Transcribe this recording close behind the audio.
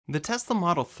The Tesla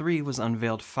Model 3 was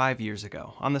unveiled 5 years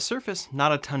ago. On the surface,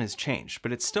 not a ton has changed,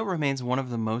 but it still remains one of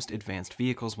the most advanced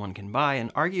vehicles one can buy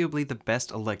and arguably the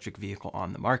best electric vehicle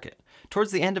on the market.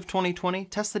 Towards the end of 2020,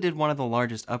 Tesla did one of the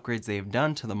largest upgrades they have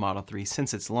done to the Model 3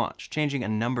 since its launch, changing a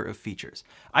number of features.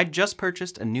 I just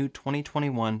purchased a new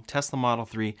 2021 Tesla Model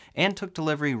 3 and took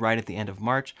delivery right at the end of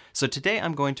March, so today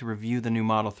I'm going to review the new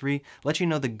Model 3, let you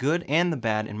know the good and the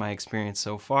bad in my experience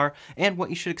so far, and what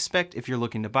you should expect if you're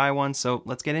looking to buy one, so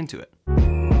let's get into it.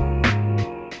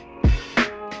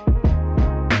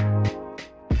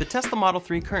 The Tesla Model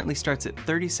 3 currently starts at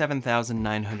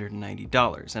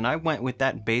 $37,990, and I went with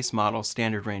that base model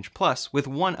Standard Range Plus with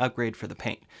one upgrade for the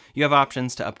paint. You have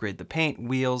options to upgrade the paint,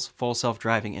 wheels, full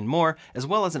self-driving, and more, as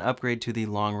well as an upgrade to the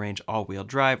long-range all-wheel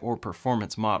drive or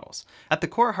performance models. At the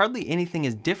core, hardly anything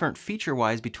is different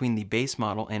feature-wise between the base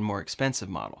model and more expensive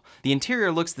model. The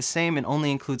interior looks the same and only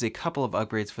includes a couple of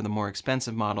upgrades for the more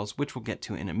expensive models, which we'll get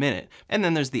to in a minute. And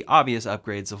then there's the obvious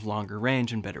upgrades of longer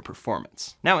range and better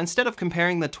performance. Now, instead of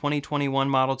comparing the 2021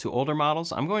 model to older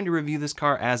models, I'm going to review this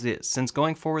car as is, since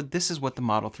going forward, this is what the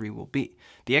Model 3 will be.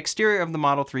 The exterior of the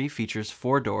Model 3 features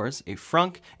 4 doors, a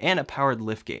frunk, and a powered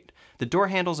liftgate. The door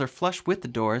handles are flush with the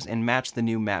doors and match the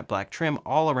new matte black trim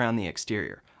all around the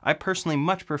exterior. I personally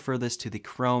much prefer this to the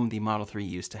chrome the Model 3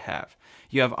 used to have.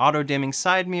 You have auto-dimming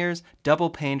side mirrors,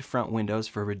 double-paned front windows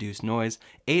for reduced noise,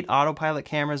 8 autopilot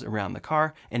cameras around the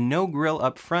car, and no grille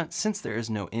up front since there is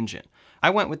no engine. I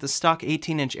went with the stock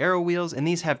 18-inch aero wheels, and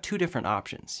these have two different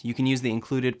options. You can use the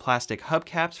included plastic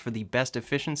hubcaps for the best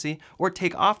efficiency, or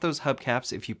take off those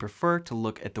hubcaps if you prefer to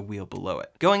look at the wheel below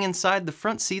it. Going inside, the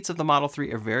front seats of the Model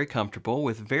 3 are very comfortable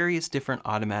with various different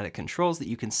automatic controls that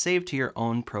you can save to your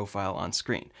own profile on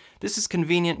screen. This is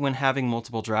convenient when having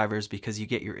multiple drivers because you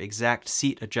get your exact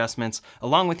seat adjustments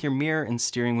along with your mirror and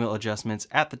steering wheel adjustments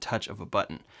at the touch of a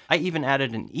button. I even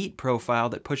added an eat profile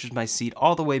that pushes my seat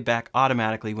all the way back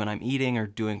automatically when I'm eating or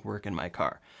doing work in my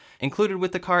car. Included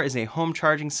with the car is a home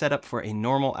charging setup for a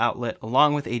normal outlet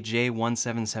along with a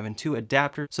J1772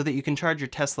 adapter so that you can charge your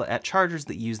Tesla at chargers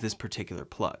that use this particular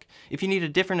plug. If you need a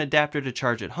different adapter to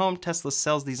charge at home, Tesla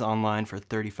sells these online for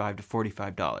 $35 to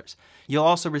 $45. You'll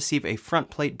also receive a front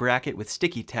plate bracket with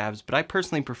sticky tabs, but I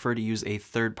personally prefer to use a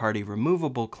third-party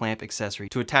removable clamp accessory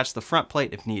to attach the front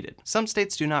plate if needed. Some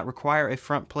states do not require a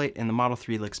front plate, and the Model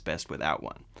 3 looks best without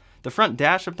one. The front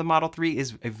dash of the Model 3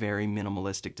 is a very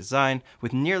minimalistic design,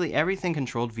 with nearly everything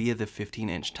controlled via the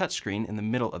 15-inch touchscreen in the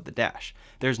middle of the dash.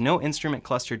 There's no instrument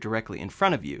cluster directly in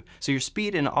front of you, so your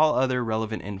speed and all other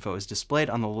relevant info is displayed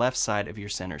on the left side of your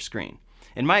center screen.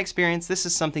 In my experience, this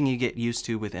is something you get used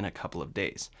to within a couple of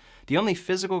days. The only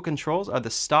physical controls are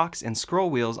the stalks and scroll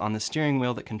wheels on the steering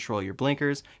wheel that control your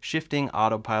blinkers, shifting,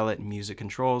 autopilot, music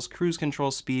controls, cruise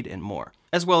control, speed, and more,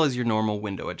 as well as your normal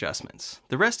window adjustments.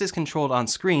 The rest is controlled on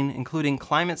screen, including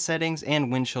climate settings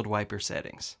and windshield wiper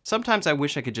settings. Sometimes I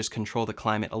wish I could just control the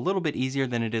climate a little bit easier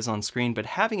than it is on screen, but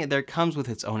having it there comes with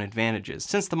its own advantages,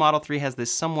 since the Model 3 has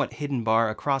this somewhat hidden bar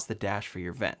across the dash for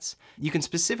your vents. You can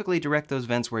specifically direct those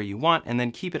vents where you want and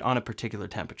then keep it on a particular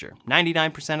temperature.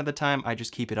 99% of the time, I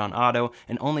just keep it on auto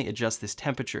and only adjust this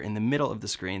temperature in the middle of the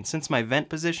screen, since my vent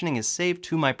positioning is saved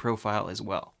to my profile as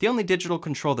well. The only digital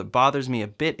control that bothers me a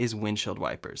bit is windshield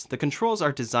wipers. The controls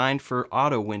are designed for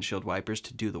auto windshield wipers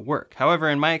to do the work. However,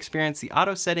 in my experience, the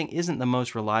auto setting isn't the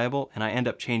most reliable, and I end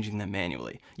up changing them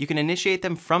manually. You can initiate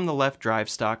them from the left drive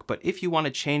stalk, but if you want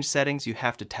to change settings, you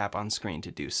have to tap on screen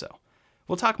to do so.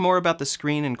 We'll talk more about the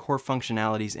screen and core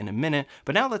functionalities in a minute,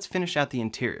 but now let's finish out the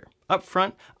interior. Up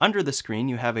front, under the screen,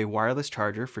 you have a wireless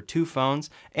charger for 2 phones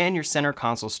and your center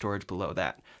console storage below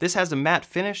that. This has a matte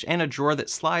finish and a drawer that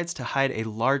slides to hide a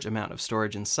large amount of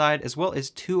storage inside, as well as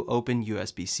 2 open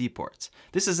USB-C ports.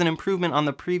 This is an improvement on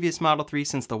the previous Model 3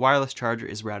 since the wireless charger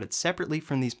is routed separately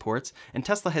from these ports, and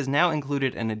Tesla has now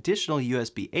included an additional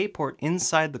USB-A port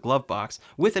inside the glove box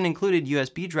with an included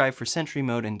USB drive for Sentry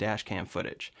Mode and dash cam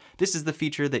footage. This is the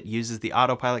feature that uses the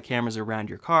autopilot cameras around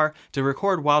your car to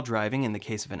record while driving in the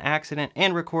case of an accident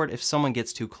and record if someone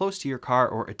gets too close to your car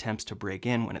or attempts to break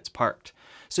in when it's parked.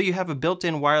 So you have a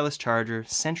built-in wireless charger,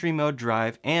 Sentry Mode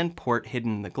drive, and port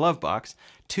hidden in the glove box,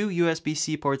 2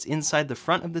 USB-C ports inside the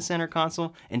front of the center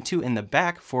console, and 2 in the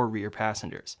back for rear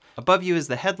passengers. Above you is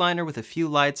the headliner with a few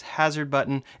lights, hazard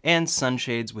button, and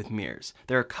sunshades with mirrors.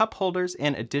 There are cup holders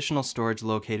and additional storage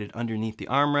located underneath the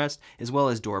armrest, as well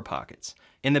as door pockets.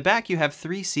 In the back, you have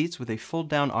 3 seats with a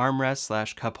fold-down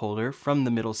armrest/cup holder from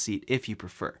the middle seat if you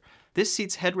prefer. This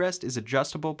seat's headrest is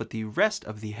adjustable, but the rest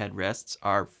of the headrests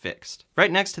are fixed.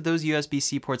 Right next to those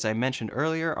USB-C ports I mentioned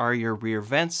earlier are your rear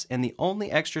vents, and the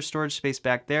only extra storage space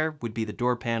back there would be the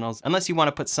door panels, unless you want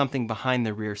to put something behind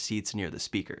the rear seats near the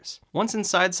speakers. Once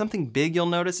inside, something big you'll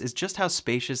notice is just how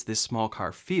spacious this small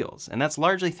car feels, and that's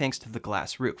largely thanks to the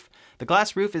glass roof. The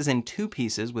glass roof is in two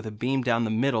pieces with a beam down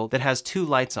the middle that has two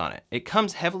lights on it. It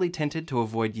comes heavily tinted to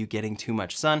avoid you getting too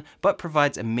much sun, but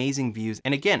provides amazing views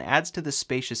and again adds to the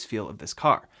spacious feel of this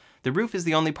car. The roof is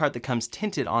the only part that comes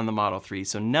tinted on the Model 3,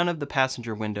 so none of the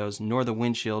passenger windows nor the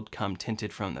windshield come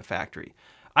tinted from the factory.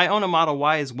 I own a Model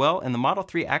Y as well, and the Model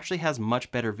 3 actually has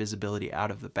much better visibility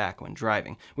out of the back when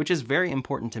driving, which is very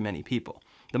important to many people.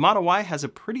 The Model Y has a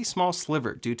pretty small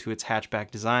sliver due to its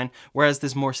hatchback design, whereas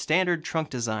this more standard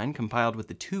trunk design compiled with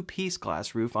the two-piece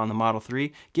glass roof on the Model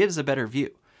 3 gives a better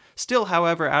view. Still,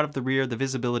 however, out of the rear, the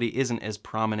visibility isn't as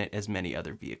prominent as many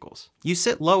other vehicles. You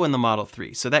sit low in the Model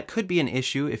 3, so that could be an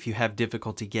issue if you have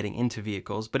difficulty getting into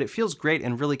vehicles, but it feels great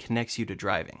and really connects you to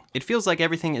driving. It feels like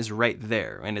everything is right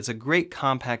there, and it's a great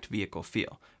compact vehicle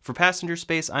feel. For passenger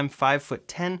space, I'm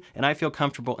 5'10", and I feel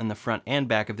comfortable in the front and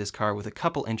back of this car with a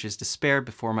couple inches to spare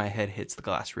before my head hits the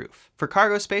glass roof. For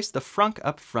cargo space, the frunk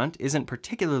up front isn't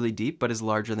particularly deep, but is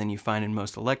larger than you find in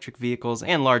most electric vehicles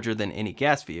and larger than any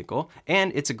gas vehicle,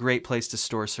 and it's a great place to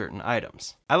store certain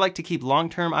items. I like to keep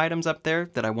long-term items up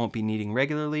there that I won't be needing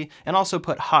regularly, and also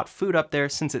put hot food up there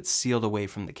since it's sealed away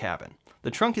from the cabin. The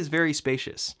trunk is very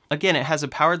spacious. Again, it has a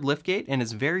powered liftgate and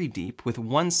is very deep with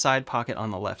one side pocket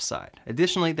on the left side.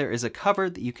 Additionally, there is a cover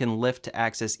that you can lift to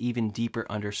access even deeper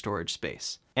under storage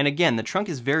space. And again, the trunk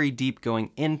is very deep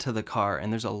going into the car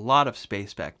and there's a lot of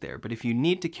space back there, but if you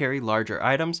need to carry larger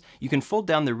items, you can fold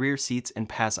down the rear seats and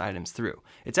pass items through.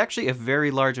 It's actually a very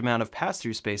large amount of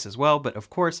pass-through space as well, but of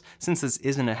course, since this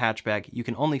isn't a hatchback, you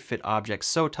can only fit objects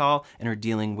so tall and are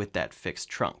dealing with that fixed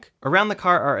trunk. Around the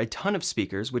car are a ton of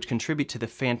speakers, which contribute to the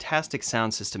fantastic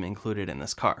sound system included in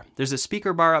this car. There's a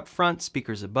speaker bar up front,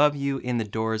 speakers above you, in the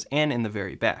doors, and in the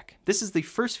very back. This is the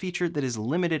first feature that is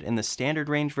limited in the standard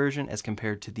range version as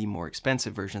compared to the more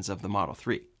expensive versions of the Model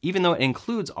 3. Even though it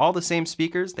includes all the same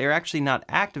speakers, they are actually not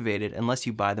activated unless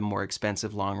you buy the more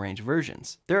expensive long-range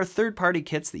versions. There are third-party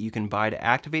kits that you can buy to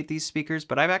activate these speakers,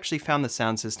 but I've actually found the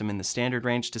sound system in the standard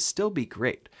range to still be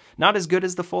great. Not as good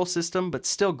as the full system, but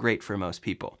still great for most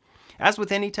people. As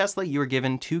with any Tesla, you are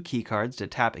given two key cards to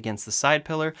tap against the side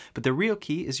pillar, but the real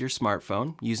key is your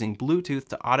smartphone, using Bluetooth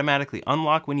to automatically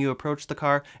unlock when you approach the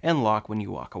car and lock when you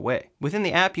walk away. Within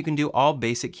the app, you can do all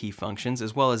basic key functions,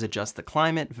 as well as adjust the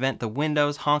climate, vent the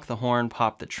windows, honk the horn,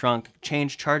 pop the trunk,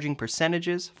 change charging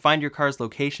percentages, find your car's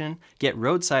location, get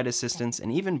roadside assistance,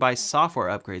 and even buy software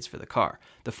upgrades for the car.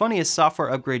 The funniest software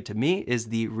upgrade to me is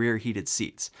the rear heated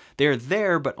seats. They are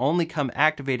there, but only come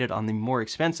activated on the more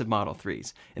expensive Model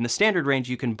 3s. In the standard range,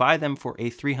 you can buy them for a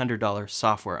 $300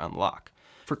 software unlock.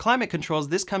 For climate controls,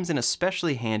 this comes in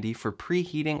especially handy for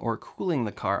preheating or cooling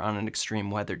the car on an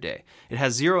extreme weather day. It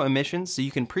has zero emissions, so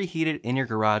you can preheat it in your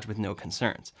garage with no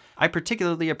concerns. I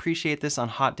particularly appreciate this on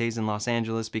hot days in Los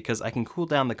Angeles because I can cool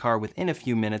down the car within a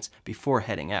few minutes before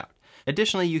heading out.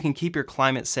 Additionally, you can keep your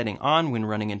climate setting on when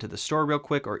running into the store real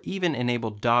quick, or even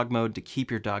enable dog mode to keep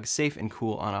your dog safe and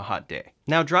cool on a hot day.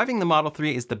 Now, driving the Model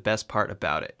 3 is the best part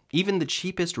about it. Even the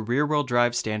cheapest rear-wheel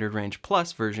drive Standard Range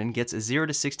Plus version gets a 0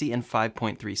 to 60 in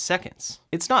 5.3 seconds.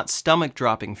 It's not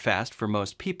stomach-dropping fast for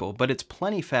most people, but it's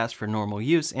plenty fast for normal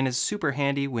use and is super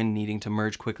handy when needing to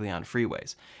merge quickly on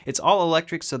freeways. It's all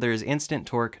electric, so there is instant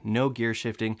torque, no gear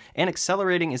shifting, and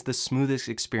accelerating is the smoothest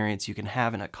experience you can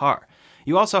have in a car.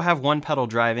 You also have one-pedal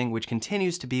driving, which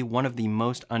continues to be one of the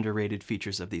most underrated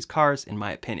features of these cars, in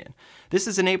my opinion. This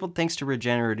is enabled thanks to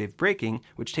regenerative braking,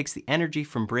 which takes the energy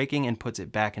from braking and puts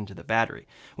it back into the battery.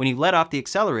 When you let off the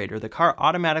accelerator, the car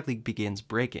automatically begins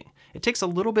braking. It takes a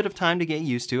little bit of time to get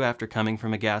used to after coming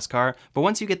from a gas car, but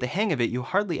once you get the hang of it, you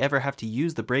hardly ever have to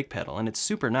use the brake pedal, and it's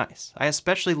super nice. I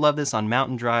especially love this on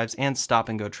mountain drives and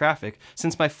stop-and-go traffic,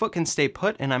 since my foot can stay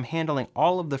put and I'm handling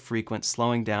all of the frequent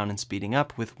slowing down and speeding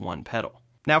up with one pedal.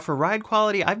 Now for ride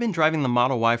quality, I've been driving the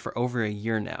Model Y for over a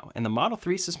year now, and the Model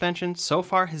 3 suspension so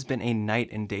far has been a night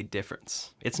and day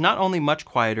difference. It's not only much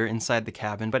quieter inside the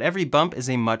cabin, but every bump is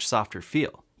a much softer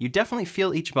feel. You definitely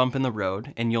feel each bump in the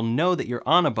road, and you'll know that you're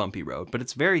on a bumpy road, but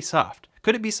it's very soft.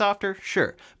 Could it be softer?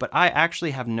 Sure, but I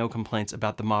actually have no complaints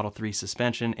about the Model 3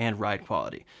 suspension and ride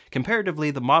quality.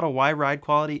 Comparatively, the Model Y ride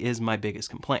quality is my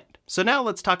biggest complaint. So now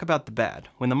let's talk about the bad.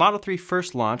 When the Model 3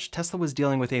 first launched, Tesla was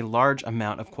dealing with a large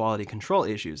amount of quality control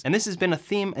issues, and this has been a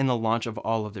theme in the launch of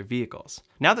all of their vehicles.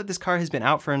 Now that this car has been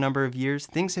out for a number of years,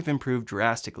 things have improved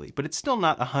drastically, but it's still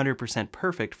not 100%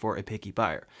 perfect for a picky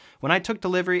buyer. When I took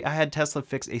delivery, I had Tesla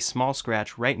fix a small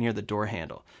scratch right near the door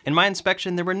handle. In my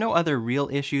inspection, there were no other real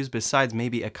issues besides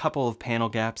maybe a couple of panel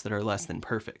gaps that are less than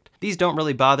perfect. These don't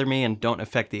really bother me and don't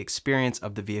affect the experience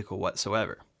of the vehicle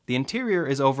whatsoever. The interior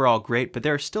is overall great, but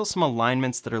there are still some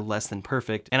alignments that are less than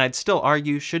perfect, and I'd still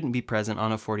argue shouldn't be present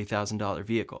on a $40,000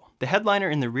 vehicle. The headliner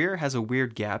in the rear has a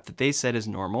weird gap that they said is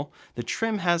normal. The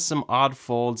trim has some odd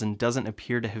folds and doesn't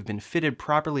appear to have been fitted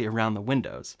properly around the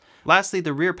windows. Lastly,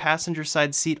 the rear passenger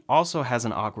side seat also has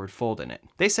an awkward fold in it.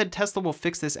 They said Tesla will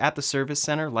fix this at the service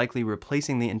center, likely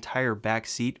replacing the entire back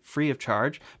seat free of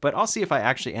charge, but I'll see if I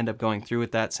actually end up going through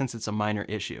with that since it's a minor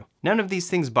issue. None of these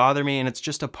things bother me, and it's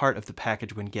just a part of the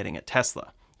package when getting a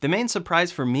Tesla. The main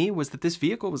surprise for me was that this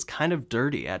vehicle was kind of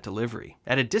dirty at delivery.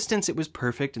 At a distance it was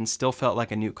perfect and still felt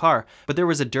like a new car, but there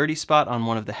was a dirty spot on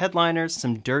one of the headliners,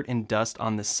 some dirt and dust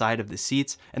on the side of the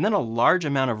seats, and then a large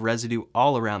amount of residue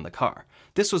all around the car.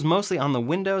 This was mostly on the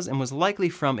windows and was likely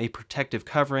from a protective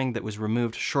covering that was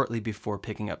removed shortly before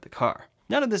picking up the car.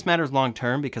 None of this matters long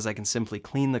term because I can simply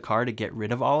clean the car to get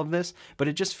rid of all of this, but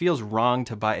it just feels wrong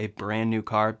to buy a brand new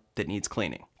car that needs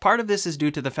cleaning. Part of this is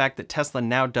due to the fact that Tesla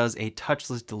now does a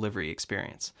touchless delivery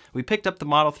experience. We picked up the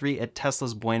Model 3 at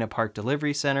Tesla's Buena Park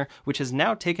Delivery Center, which has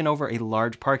now taken over a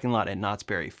large parking lot at Knott's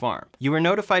Berry Farm. You are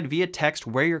notified via text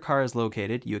where your car is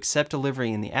located, you accept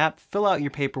delivery in the app, fill out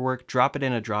your paperwork, drop it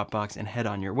in a drop box, and head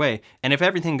on your way. And if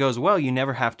everything goes well, you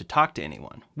never have to talk to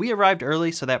anyone. We arrived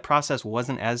early, so that process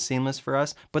wasn't as seamless for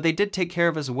us, but they did take care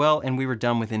of us well, and we were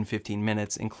done within 15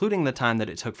 minutes, including the time that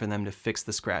it took for them to fix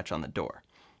the scratch on the door.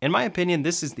 In my opinion,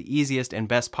 this is the easiest and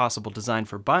best possible design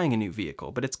for buying a new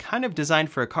vehicle, but it's kind of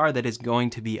designed for a car that is going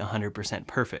to be 100%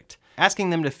 perfect. Asking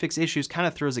them to fix issues kind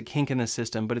of throws a kink in the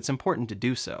system, but it's important to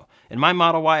do so. In my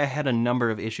Model Y, I had a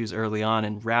number of issues early on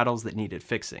and rattles that needed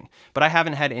fixing, but I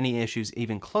haven't had any issues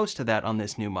even close to that on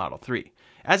this new Model 3.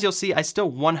 As you'll see, I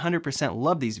still 100%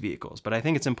 love these vehicles, but I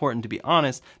think it's important to be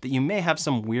honest that you may have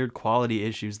some weird quality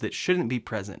issues that shouldn't be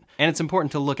present, and it's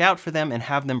important to look out for them and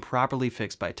have them properly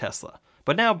fixed by Tesla.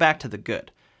 But now back to the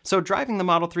good. So driving the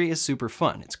Model 3 is super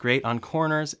fun. It's great on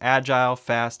corners, agile,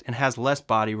 fast, and has less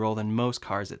body roll than most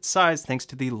cars its size thanks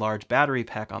to the large battery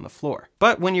pack on the floor.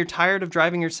 But when you're tired of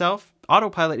driving yourself,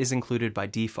 autopilot is included by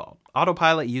default.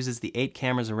 Autopilot uses the 8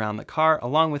 cameras around the car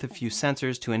along with a few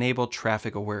sensors to enable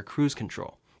traffic-aware cruise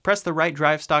control. Press the right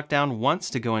drive stalk down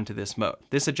once to go into this mode.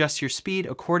 This adjusts your speed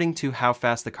according to how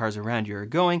fast the cars around you are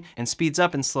going and speeds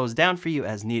up and slows down for you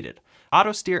as needed.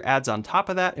 Auto steer adds on top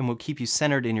of that and will keep you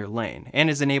centered in your lane and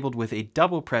is enabled with a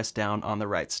double press down on the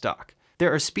right stalk.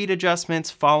 There are speed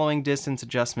adjustments, following distance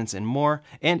adjustments, and more,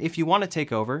 and if you want to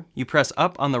take over, you press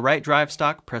up on the right drive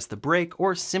stalk, press the brake,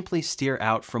 or simply steer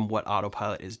out from what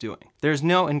autopilot is doing. There's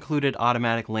no included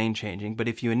automatic lane changing, but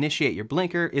if you initiate your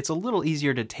blinker, it's a little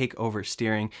easier to take over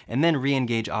steering and then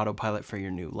re-engage autopilot for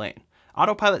your new lane.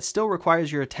 Autopilot still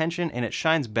requires your attention and it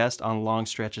shines best on long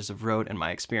stretches of road in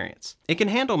my experience. It can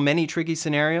handle many tricky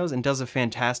scenarios and does a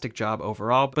fantastic job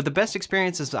overall, but the best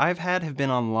experiences I've had have been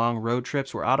on long road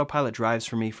trips where autopilot drives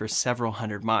for me for several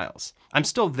hundred miles. I'm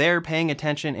still there paying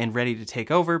attention and ready to take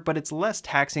over, but it's less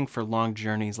taxing for long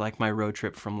journeys like my road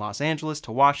trip from Los Angeles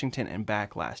to Washington and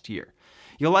back last year.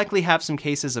 You'll likely have some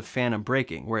cases of phantom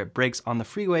braking, where it brakes on the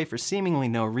freeway for seemingly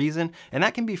no reason, and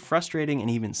that can be frustrating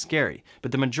and even scary,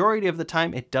 but the majority of the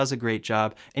time it does a great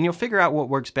job, and you'll figure out what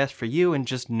works best for you and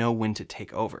just know when to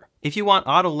take over. If you want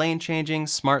auto lane changing,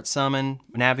 smart summon,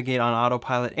 navigate on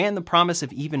autopilot, and the promise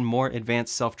of even more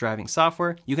advanced self-driving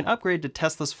software, you can upgrade to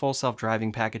Tesla's full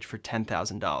self-driving package for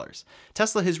 $10,000.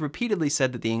 Tesla has repeatedly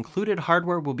said that the included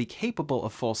hardware will be capable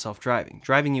of full self-driving,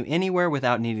 driving you anywhere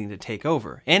without needing to take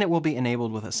over, and it will be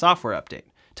enabled with a software update.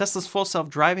 Tesla's full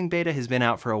self-driving beta has been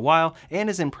out for a while and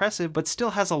is impressive, but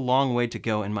still has a long way to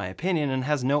go in my opinion and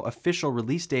has no official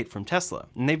release date from Tesla,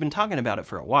 and they've been talking about it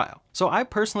for a while. So I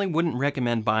personally wouldn't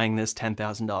recommend buying this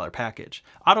 $10,000 package.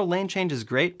 Auto lane change is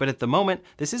great, but at the moment,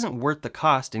 this isn't worth the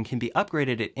cost and can be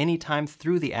upgraded at any time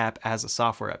through the app as a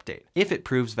software update, if it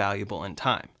proves valuable in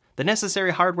time. The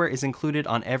necessary hardware is included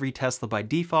on every Tesla by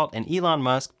default, and Elon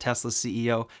Musk, Tesla's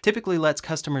CEO, typically lets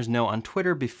customers know on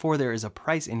Twitter before there is a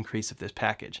price increase of this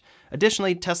package.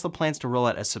 Additionally, Tesla plans to roll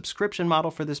out a subscription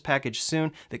model for this package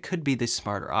soon that could be the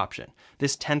smarter option.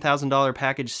 This $10,000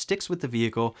 package sticks with the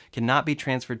vehicle, cannot be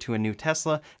transferred to a new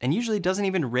Tesla, and usually doesn't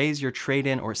even raise your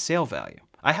trade-in or sale value.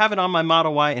 I have it on my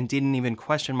Model Y and didn't even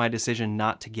question my decision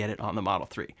not to get it on the Model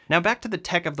 3. Now back to the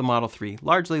tech of the Model 3,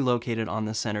 largely located on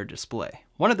the center display.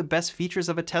 One of the best features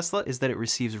of a Tesla is that it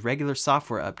receives regular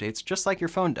software updates just like your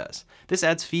phone does. This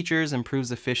adds features,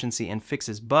 improves efficiency, and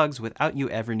fixes bugs without you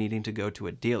ever needing to go to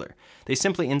a dealer. They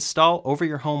simply install over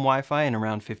your home Wi-Fi in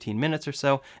around 15 minutes or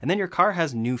so, and then your car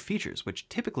has new features, which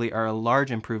typically are a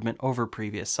large improvement over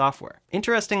previous software.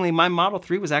 Interestingly, my Model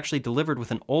 3 was actually delivered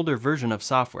with an older version of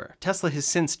software. Tesla has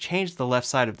since changed the left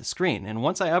side of the screen, and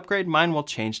once I upgrade, mine will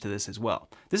change to this as well.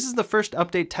 This is the first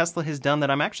update Tesla has done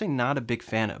that I'm actually not a big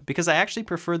fan of, because I actually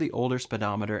prefer the older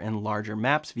speedometer and larger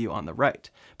maps view on the right.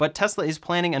 But Tesla is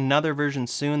planning another version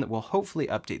soon that will hopefully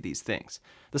update these things.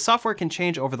 The software can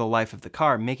change over the life of the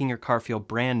car, making your car feel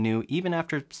brand new even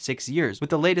after 6 years with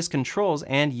the latest controls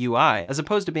and UI, as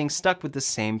opposed to being stuck with the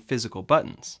same physical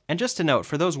buttons. And just to note,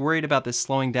 for those worried about this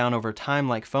slowing down over time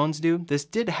like phones do, this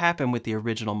did happen with the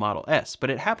original Model S, but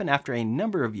it happened after a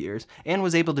number of years and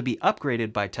was able to be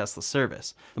upgraded by Tesla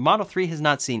service. The Model 3 has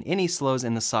not seen any slows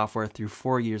in the software through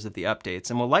 4 years of the updates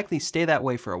and will likely stay that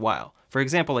way for a while. For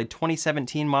example, a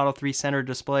 2017 Model 3 center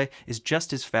display is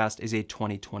just as fast as a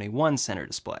 2021 center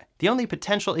display. The only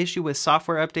potential issue with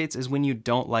software updates is when you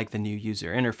don't like the new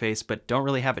user interface, but don't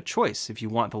really have a choice if you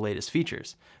want the latest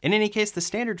features. In any case, the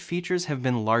standard features have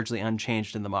been largely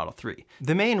unchanged in the Model 3.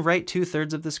 The main right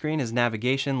 2/3 of the screen is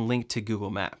navigation linked to Google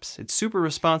Maps. It's super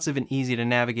responsive and easy to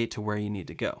navigate to where you need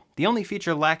to go. The only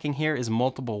feature lacking here is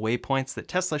multiple waypoints that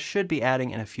Tesla should be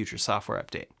adding in a future software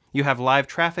update. You have live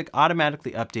traffic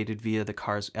automatically updated via the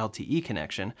car's LTE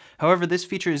connection. However, this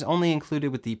feature is only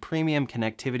included with the premium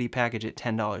connectivity package at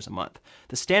 $10 a month.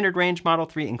 The standard range Model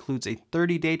 3 includes a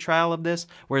 30-day trial of this,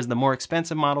 whereas the more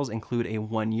expensive models include a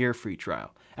 1-year free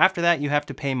trial. After that, you have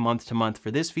to pay month to month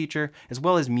for this feature, as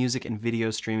well as music and video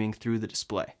streaming through the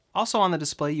display. Also on the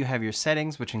display, you have your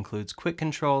settings, which includes quick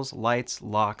controls, lights,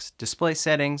 locks, display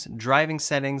settings, driving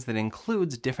settings that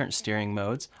includes different steering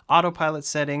modes, autopilot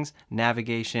settings,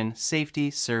 navigation, safety,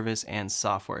 service, and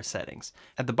software settings.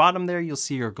 At the bottom there, you'll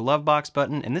see your glove box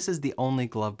button, and this is the only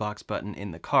glove box button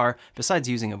in the car, besides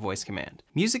using a voice command.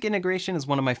 Music integration is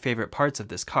one of my favorite parts of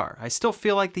this car. I still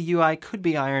feel like the UI could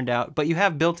be ironed out, but you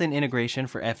have built-in integration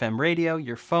for FM radio,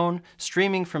 your phone,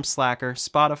 streaming from Slacker,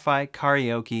 Spotify,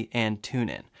 karaoke, and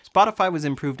TuneIn. Spotify was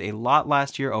improved a lot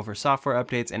last year over software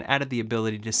updates and added the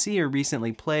ability to see your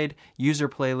recently played user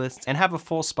playlists and have a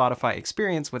full Spotify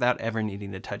experience without ever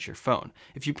needing to touch your phone.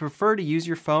 If you prefer to use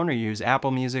your phone or use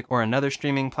Apple Music or another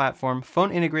streaming platform,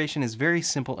 phone integration is very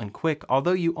simple and quick,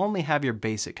 although you only have your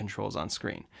basic controls on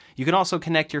screen. You can also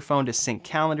connect your phone to sync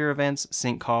calendar events,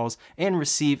 sync calls, and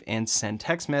receive and send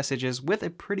text messages with a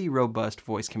pretty robust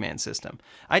voice command system.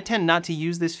 I tend not to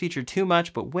use this feature too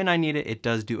much, but when I need it, it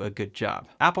does do a good job.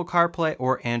 Apple CarPlay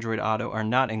or Android Auto are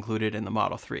not included in the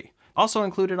Model 3. Also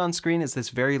included on screen is this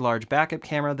very large backup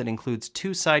camera that includes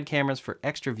 2 side cameras for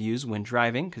extra views when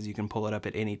driving, because you can pull it up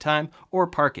at any time, or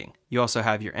parking. You also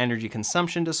have your energy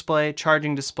consumption display,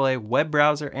 charging display, web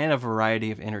browser, and a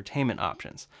variety of entertainment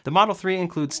options. The Model 3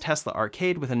 includes Tesla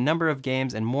Arcade with a number of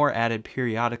games and more added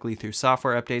periodically through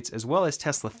software updates, as well as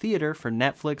Tesla Theater for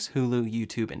Netflix, Hulu,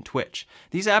 YouTube, and Twitch.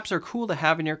 These apps are cool to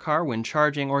have in your car when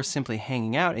charging or simply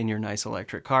hanging out in your nice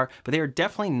electric car, but they are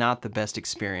definitely not the best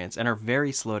experience and are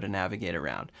very slow to navigate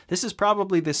around. This is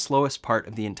probably the slowest part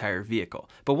of the entire vehicle,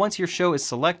 but once your show is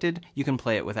selected, you can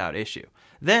play it without issue.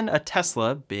 Then a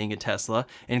Tesla, being a Tesla,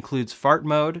 includes fart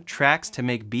mode, tracks to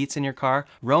make beats in your car,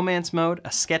 romance mode,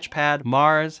 a sketch pad,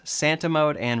 Mars, Santa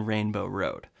mode, and Rainbow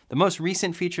Road. The most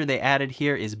recent feature they added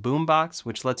here is Boombox,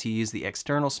 which lets you use the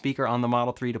external speaker on the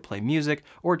Model 3 to play music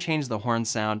or change the horn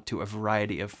sound to a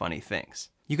variety of funny things.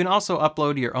 You can also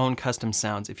upload your own custom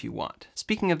sounds if you want.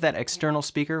 Speaking of that external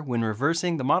speaker, when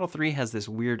reversing, the Model 3 has this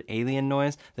weird alien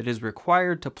noise that is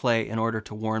required to play in order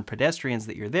to warn pedestrians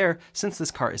that you're there, since this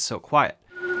car is so quiet.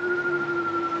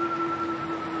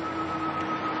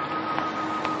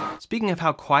 Speaking of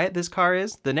how quiet this car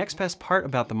is, the next best part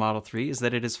about the Model 3 is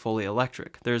that it is fully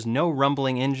electric. There's no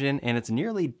rumbling engine, and it's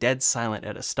nearly dead silent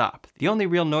at a stop. The only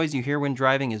real noise you hear when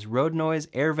driving is road noise,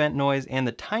 air vent noise, and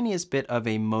the tiniest bit of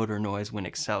a motor noise when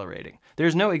accelerating.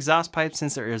 There's no exhaust pipe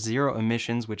since there are 0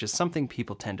 emissions, which is something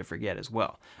people tend to forget as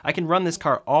well. I can run this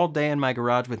car all day in my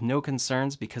garage with no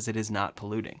concerns because it is not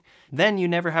polluting. Then you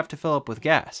never have to fill up with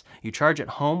gas. You charge at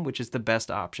home, which is the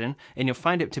best option, and you'll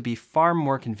find it to be far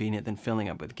more convenient than filling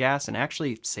up with gas and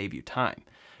actually save you time.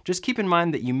 Just keep in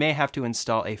mind that you may have to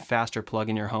install a faster plug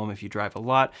in your home if you drive a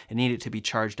lot and need it to be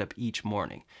charged up each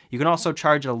morning. You can also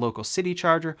charge at a local city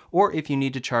charger, or if you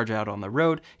need to charge out on the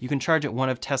road, you can charge at one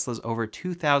of Tesla's over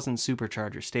 2,000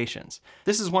 supercharger stations.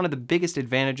 This is one of the biggest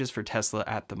advantages for Tesla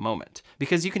at the moment,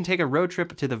 because you can take a road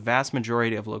trip to the vast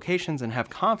majority of locations and have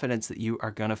confidence that you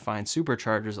are going to find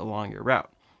superchargers along your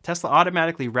route. Tesla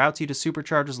automatically routes you to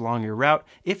superchargers along your route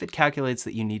if it calculates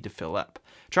that you need to fill up.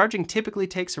 Charging typically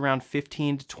takes around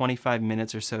 15 to 25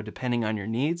 minutes or so depending on your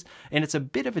needs, and it's a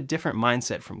bit of a different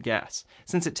mindset from gas.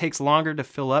 Since it takes longer to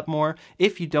fill up more,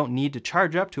 if you don't need to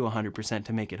charge up to 100%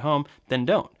 to make it home, then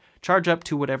don't. Charge up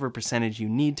to whatever percentage you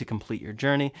need to complete your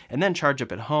journey, and then charge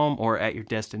up at home or at your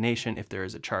destination if there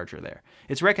is a charger there.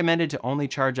 It's recommended to only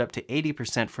charge up to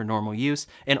 80% for normal use,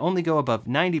 and only go above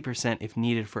 90% if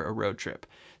needed for a road trip.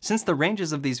 Since the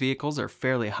ranges of these vehicles are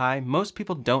fairly high, most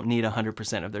people don't need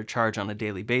 100% of their charge on a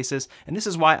daily basis, and this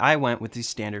is why I went with the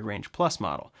Standard Range Plus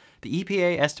model. The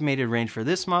EPA estimated range for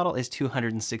this model is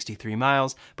 263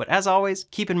 miles, but as always,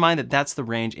 keep in mind that that's the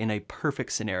range in a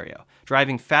perfect scenario.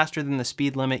 Driving faster than the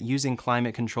speed limit, using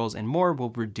climate controls, and more will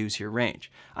reduce your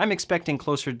range. I'm expecting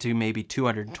closer to maybe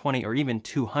 220 or even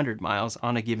 200 miles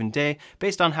on a given day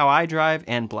based on how I drive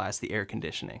and blast the air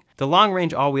conditioning. The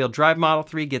long-range all-wheel drive Model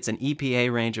 3 gets an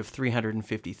EPA range of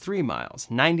 353 miles,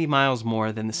 90 miles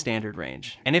more than the standard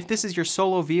range. And if this is your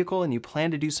solo vehicle and you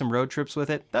plan to do some road trips with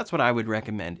it, that's what I would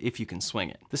recommend if you can swing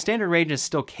it. The standard range is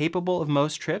still capable of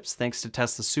most trips thanks to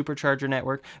Tesla's supercharger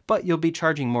network, but you'll be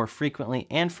charging more frequently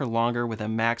and for longer with a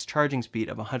max charging speed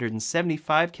of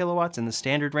 175 kilowatts in the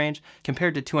standard range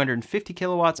compared to 250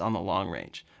 kilowatts on the long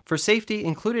range. For safety,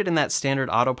 included in that standard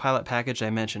autopilot package I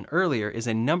mentioned earlier is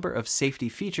a number of safety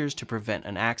features to prevent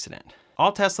an accident.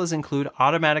 All Teslas include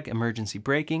automatic emergency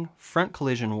braking, front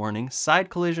collision warning, side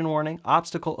collision warning,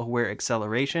 obstacle-aware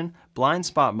acceleration, blind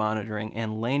spot monitoring,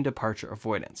 and lane departure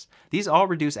avoidance. These all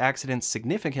reduce accidents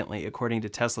significantly according to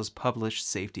Tesla's published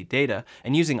safety data,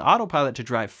 and using autopilot to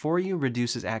drive for you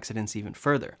reduces accidents even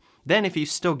further. Then if you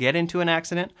still get into an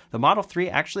accident, the Model 3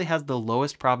 actually has the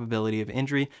lowest probability of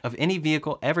injury of any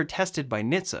vehicle ever tested by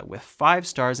NHTSA, with 5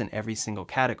 stars in every single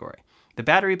category. The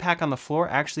battery pack on the floor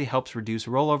actually helps reduce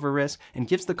rollover risk and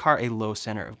gives the car a low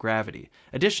center of gravity.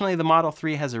 Additionally, the Model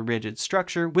 3 has a rigid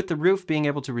structure, with the roof being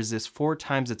able to resist 4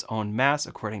 times its own mass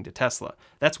according to Tesla.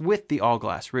 That's with the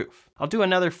all-glass roof. I'll do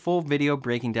another full video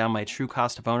breaking down my true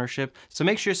cost of ownership, so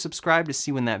make sure to subscribe to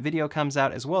see when that video comes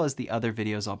out, as well as the other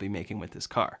videos I'll be making with this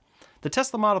car. The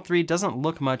Tesla Model 3 doesn't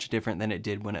look much different than it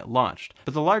did when it launched,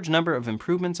 but the large number of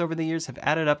improvements over the years have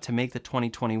added up to make the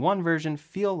 2021 version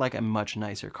feel like a much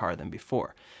nicer car than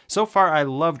before. So far, I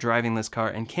love driving this car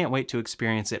and can't wait to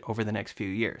experience it over the next few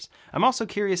years. I'm also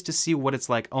curious to see what it's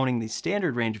like owning the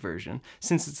standard range version,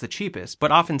 since it's the cheapest,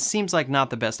 but often seems like not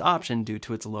the best option due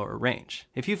to its lower range.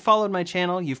 If you've followed my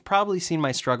channel, you've probably seen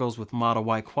my struggles with Model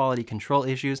Y quality control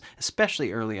issues,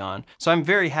 especially early on, so I'm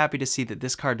very happy to see that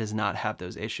this car does not have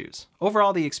those issues.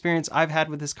 Overall, the experience I've had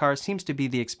with this car seems to be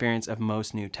the experience of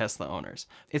most new Tesla owners.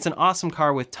 It's an awesome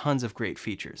car with tons of great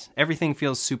features. Everything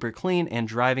feels super clean and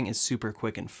driving is super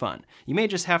quick and fun. You may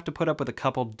just have to put up with a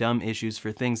couple dumb issues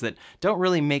for things that don't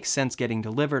really make sense getting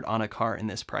delivered on a car in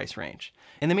this price range.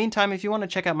 In the meantime, if you want to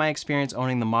check out my experience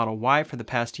owning the Model Y for the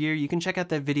past year, you can check out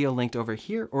that video linked over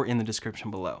here or in the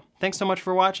description below. Thanks so much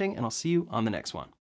for watching, and I'll see you on the next one.